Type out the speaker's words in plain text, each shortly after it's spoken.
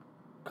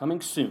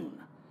Coming soon.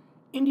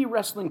 Indie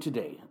Wrestling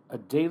Today, a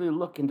daily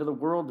look into the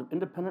world of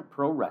independent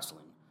pro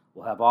wrestling.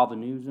 We'll have all the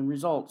news and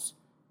results,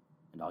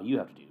 and all you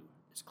have to do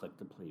is click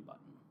the play button.